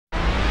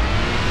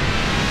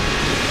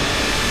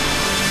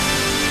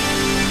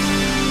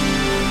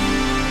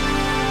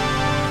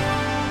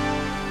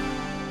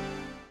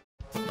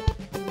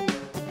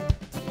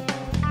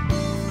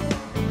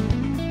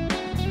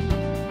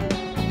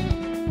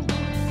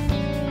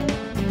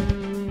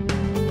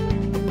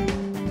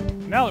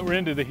Now that we're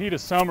into the heat of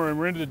summer and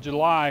we're into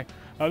July,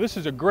 this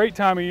is a great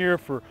time of year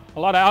for a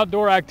lot of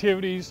outdoor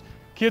activities.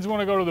 Kids want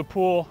to go to the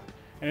pool,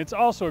 and it's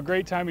also a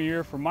great time of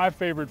year for my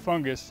favorite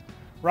fungus,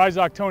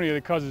 Rhizoctonia,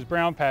 that causes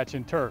brown patch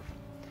in turf.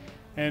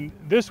 And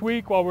this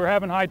week, while we're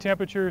having high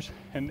temperatures,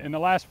 and in the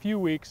last few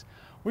weeks,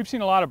 we've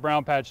seen a lot of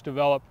brown patch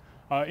develop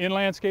in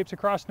landscapes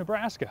across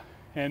Nebraska.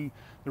 And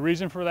the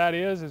reason for that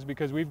is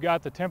because we've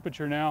got the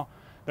temperature now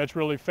that's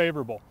really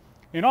favorable.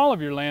 In all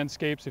of your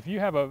landscapes, if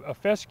you have a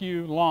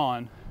fescue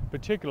lawn,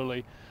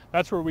 particularly,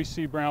 that's where we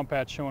see brown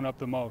patch showing up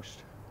the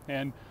most.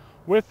 And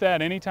with that,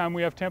 anytime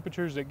we have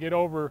temperatures that get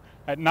over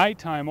at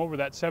nighttime over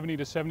that 70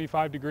 to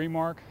 75 degree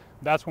mark,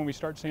 that's when we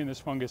start seeing this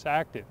fungus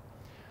active.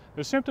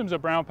 The symptoms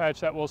of brown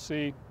patch that we'll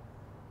see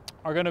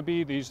are going to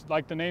be these,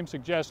 like the name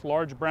suggests,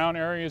 large brown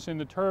areas in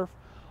the turf.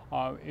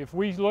 If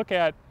we look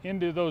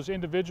into those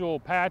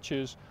individual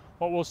patches,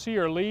 what we'll see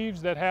are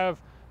leaves that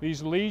have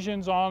these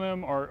lesions on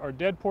them or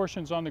dead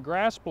portions on the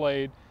grass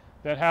blade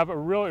that have a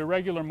real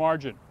irregular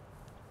margin.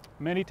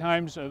 Many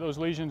times those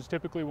lesions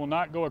typically will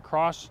not go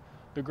across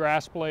the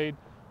grass blade,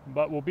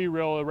 but will be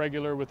real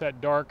irregular with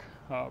that dark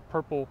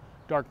purple,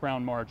 dark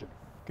brown margin.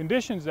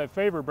 Conditions that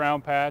favor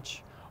brown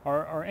patch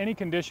are any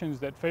conditions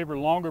that favor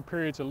longer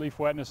periods of leaf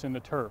wetness in the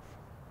turf.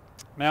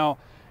 Now,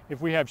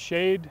 if we have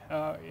shade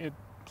at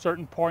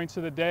certain points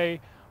of the day,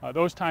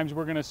 those times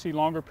we're going to see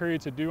longer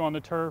periods of dew on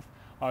the turf.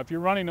 If you're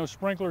running those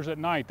sprinklers at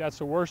night, that's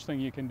the worst thing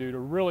you can do to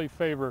really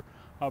favor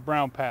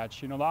brown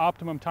patch. You know, the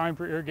optimum time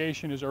for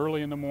irrigation is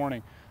early in the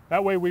morning.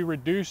 That way we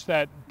reduce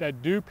that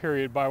dew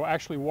period by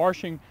actually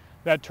washing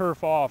that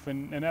turf off.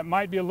 And that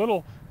might be a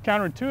little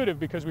counterintuitive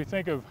because we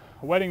think of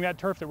wetting that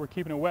turf that we're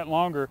keeping it wet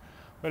longer,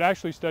 but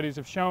actually studies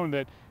have shown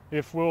that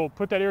if we'll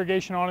put that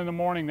irrigation on in the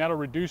morning, that'll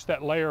reduce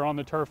that layer on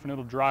the turf and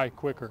it'll dry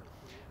quicker.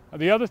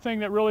 The other thing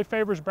that really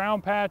favors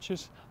brown patch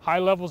is high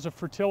levels of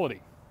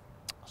fertility.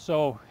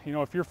 So, you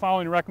know, if you're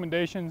following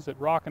recommendations that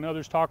Rock and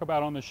others talk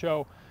about on the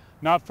show,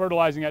 not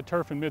fertilizing that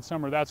turf in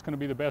midsummer, that's going to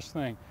be the best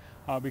thing.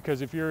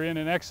 Because if you're in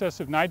an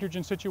excessive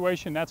nitrogen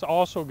situation, that's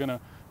also going to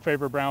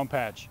favor brown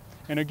patch.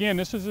 And again,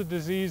 this is a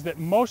disease that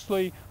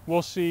mostly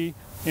we'll see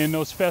in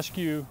those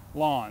fescue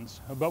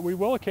lawns, but we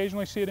will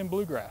occasionally see it in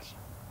bluegrass.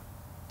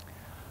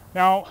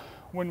 Now,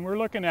 when we're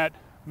looking at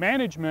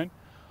management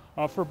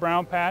for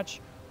brown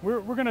patch,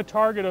 we're going to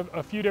target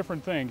a few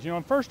different things. You know,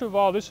 and first of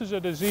all, this is a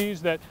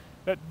disease that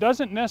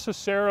doesn't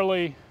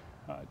necessarily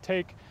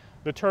take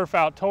the turf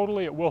out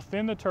totally. It will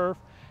thin the turf,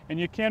 and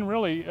you can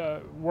really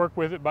work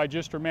with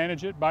it or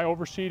manage it by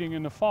overseeding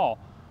in the fall.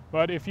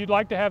 But if you'd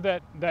like to have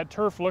that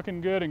turf looking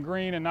good and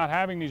green and not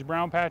having these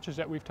brown patches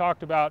that we've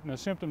talked about and the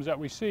symptoms that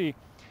we see,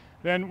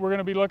 then we're going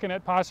to be looking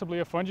at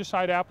possibly a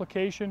fungicide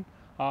application.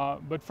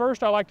 But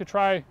first I like to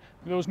try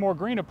those more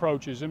green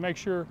approaches and make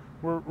sure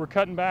we're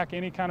cutting back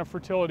any kind of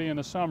fertility in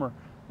the summer,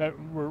 that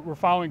we're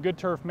following good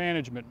turf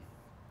management.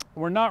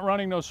 We're not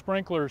running those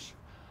sprinklers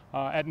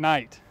at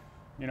night,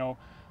 you know,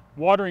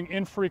 watering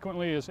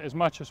infrequently as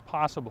much as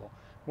possible,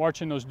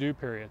 watching those dew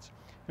periods.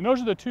 And those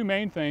are the two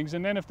main things.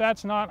 And then if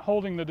that's not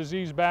holding the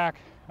disease back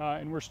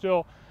and we're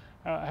still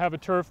have a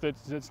turf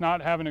that's not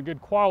having a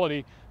good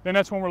quality, then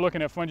that's when we're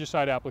looking at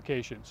fungicide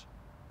applications.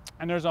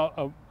 And there's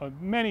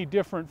many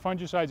different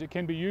fungicides that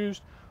can be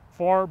used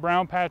for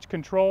brown patch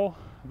control.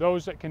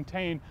 Those that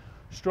contain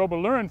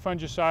strobilurin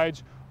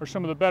fungicides are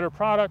some of the better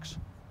products,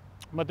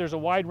 but there's a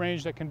wide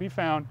range that can be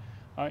found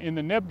in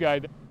the neb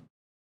guide.